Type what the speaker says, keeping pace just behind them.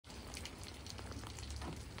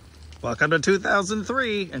Welcome to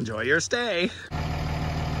 2003. Enjoy your stay.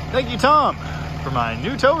 Thank you, Tom, for my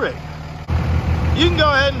new tow rig. You can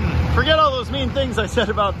go ahead and forget all those mean things I said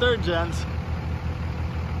about third gens.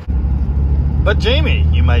 But Jamie,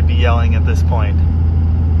 you might be yelling at this point.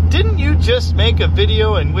 Didn't you just make a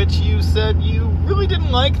video in which you said you really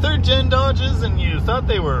didn't like third gen Dodges and you thought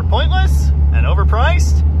they were pointless and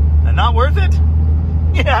overpriced and not worth it?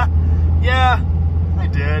 Yeah, I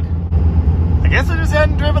did. I guess I just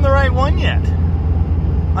hadn't driven the right one yet.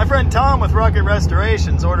 My friend Tom with Rocket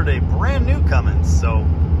Restorations ordered a brand new Cummins, so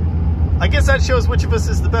I guess that shows which of us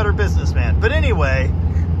is the better businessman. But anyway,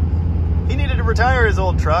 he needed to retire his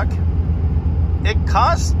old truck. It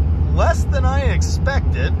cost less than I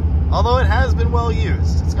expected, although it has been well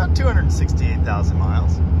used. It's got 268,000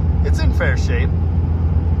 miles. It's in fair shape.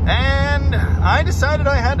 And I decided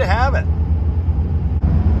I had to have it.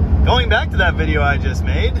 Going back to that video I just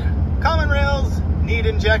made, common rails need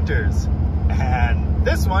injectors. And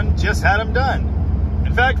this one just had them done.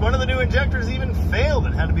 In fact, one of the new injectors even failed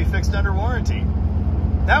and had to be fixed under warranty.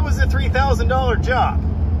 That was a $3,000 job.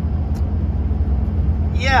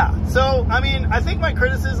 Yeah, so, I mean, I think my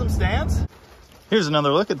criticism stands. Here's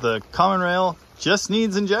another look at the common rail just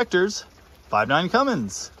needs injectors, 5.9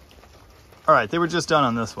 Cummins. All right, they were just done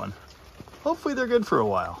on this one. Hopefully they're good for a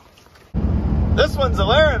while. This one's a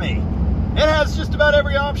Laramie. It has just about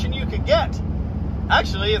every option you could get.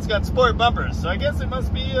 Actually, it's got sport bumpers, so I guess it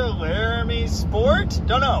must be a Laramie Sport?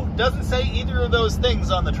 Don't know, doesn't say either of those things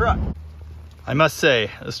on the truck. I must say,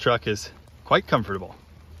 this truck is quite comfortable.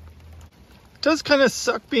 It does kind of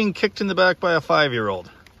suck being kicked in the back by a 5-year-old.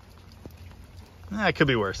 It could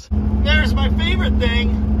be worse. There's my favorite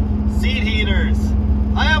thing, seat heaters.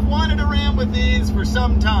 I have wanted a Ram with these for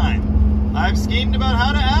some time. I've schemed about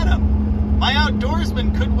how to add them. My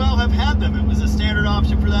outdoorsman could well have had them. It was a standard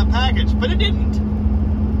option for that package, but it didn't.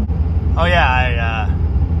 Oh yeah,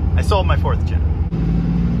 I sold my 4th gen.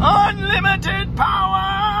 Unlimited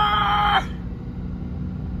power!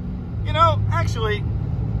 You know, actually,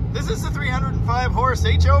 this is the 305 horse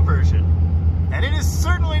HO version, and it is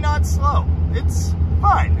certainly not slow. It's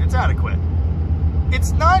fine, it's adequate.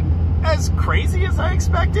 It's not as crazy as I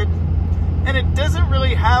expected, and it doesn't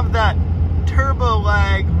really have that turbo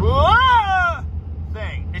lag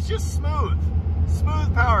thing. It's just smooth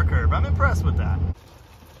power curve. I'm impressed with that.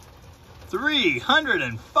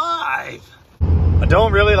 305. I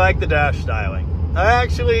don't really like the dash styling. I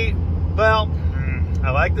like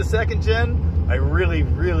the 2nd gen. I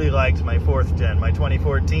really liked my 4th gen, my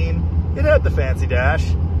 2014. It had the fancy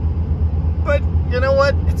dash. But you know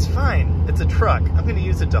what? It's fine. It's a truck. I'm going to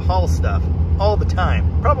use it to haul stuff all the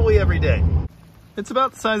time, probably every day. It's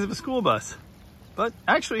about the size of a school bus, but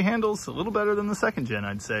actually handles a little better than the 2nd gen,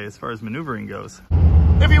 I'd say, as far as maneuvering goes.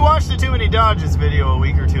 If you watched the Too Many Dodges video a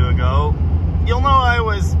week or two ago, you'll know I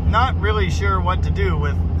was not really sure what to do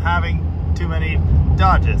with having too many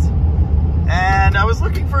Dodges. And I was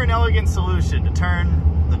looking for an elegant solution to turn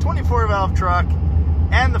the 24-valve truck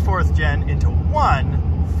and the 4th gen into one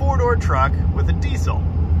 4-door truck with a diesel.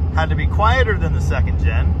 Had to be quieter than the 2nd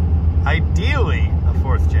gen, ideally a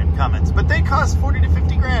 4th gen Cummins, but they cost 40 to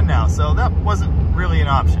 50 grand now, so that wasn't really an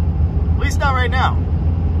option. At least not right now.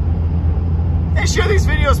 Hey, share these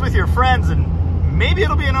videos with your friends and maybe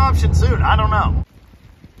it'll be an option soon, I don't know.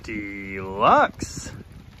 Deluxe.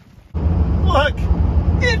 Look,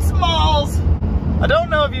 it's Malls. I don't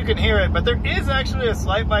know if you can hear it, but there is actually a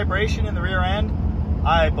slight vibration in the rear end.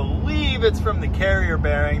 I believe it's from the carrier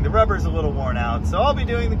bearing. The rubber's a little worn out, so I'll be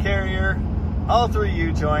doing the carrier, all 3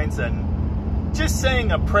 U-joints, and just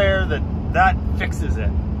saying a prayer that fixes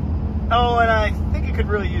it. Oh, and I think it could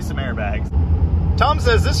really use some airbags. Tom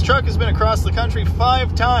says this truck has been across the country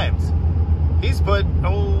 5 times. He's put,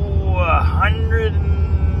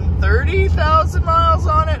 130,000 miles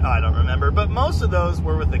on it? I don't remember, but most of those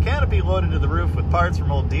were with the canopy loaded to the roof with parts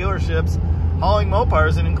from old dealerships, hauling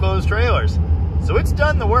Mopars in enclosed trailers. So it's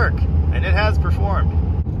done the work, and it has performed.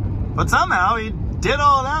 But somehow he did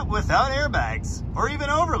all that without airbags, or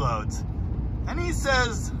even overloads. And he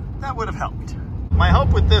says that would have helped. My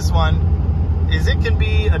hope with this one is it can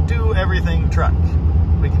be a do-everything truck.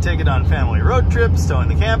 We can take it on family road trips, tow in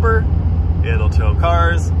the camper. It'll tow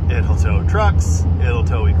cars, it'll tow trucks, it'll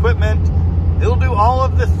tow equipment. It'll do all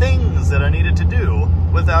of the things that I needed to do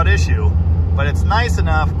without issue. But it's nice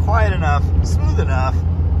enough, quiet enough, smooth enough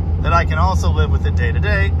that I can also live with it day to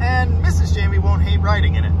day, and Mrs. Jamie won't hate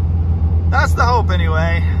riding in it. That's the hope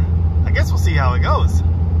anyway. I guess we'll see how it goes.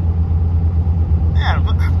 Man,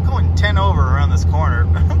 I'm going 10 over around this corner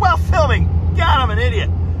while filming. God, I'm an idiot.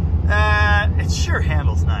 It sure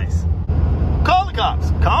handles nice. Call the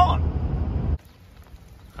cops. Call them.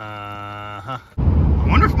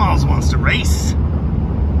 wants to race.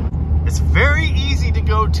 It's very easy to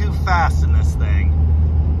go too fast in this thing.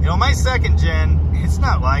 You know, my second gen, it's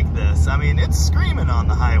not like this. I mean, it's screaming on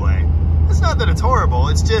the highway. It's not that it's horrible,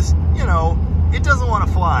 it's just, you know, it doesn't want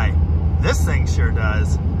to fly. This thing sure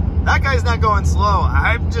does. That guy's not going slow,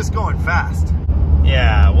 I'm just going fast.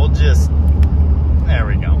 Yeah, we'll just, there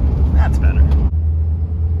we go. That's better.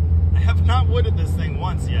 I have not wooded this thing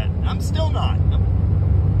once yet. I'm still not.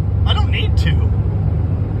 I don't need to.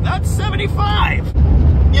 That's 75.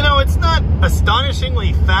 You know, it's not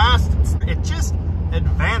astonishingly fast. It just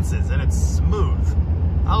advances and it's smooth.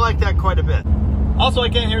 I like that quite a bit. Also, I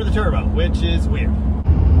can't hear the turbo, which is weird.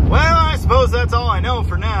 Well, I suppose that's all I know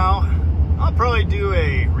for now. I'll probably do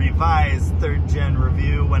a revised 3rd gen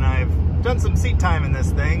review when I've done some seat time in this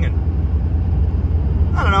thing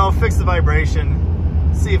and, I don't know, fix the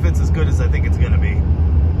vibration, see if it's as good as I think it's gonna be.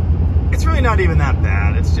 It's really not even that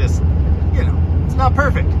bad, it's just, you know, it's not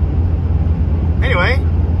perfect. Anyway,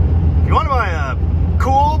 if you want to buy a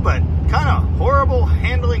cool but kind of horrible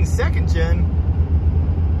handling 2nd gen,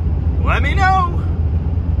 let me know.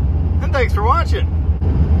 And thanks for watching.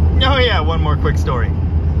 Oh yeah, one more quick story.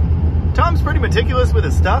 Tom's pretty meticulous with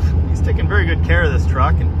his stuff. He's taken very good care of this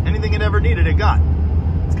truck, and anything it ever needed, it got.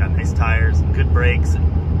 It's got nice tires and good brakes,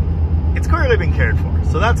 and it's clearly been cared for,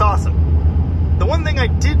 so that's awesome. The one thing I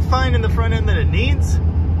did find in the front end that it needs,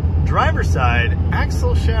 driver's side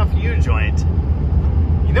axle shaft U-joint.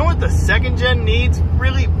 You know what the 2nd gen needs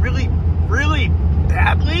really, really, really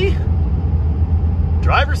badly?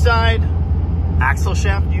 Driver's side axle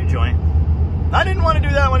shaft U-joint. I didn't want to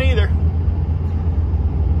do that one either.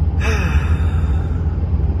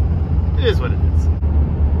 It is what it is.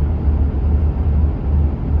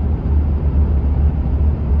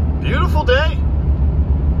 Beautiful day.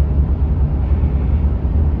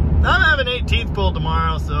 I'm having 8 teeth pulled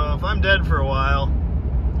tomorrow, so if I'm dead for a while,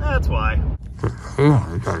 that's why.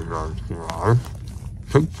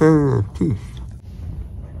 Take care of your teeth.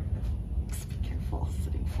 Just be careful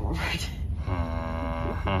sitting forward.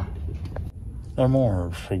 They're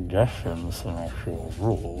more suggestions than actual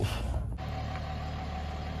rules.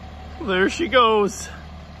 There she goes.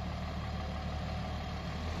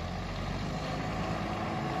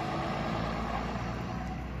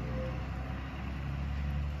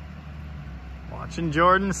 Watching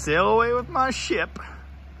Jordan sail away with my ship.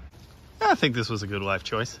 I think this was a good life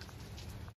choice.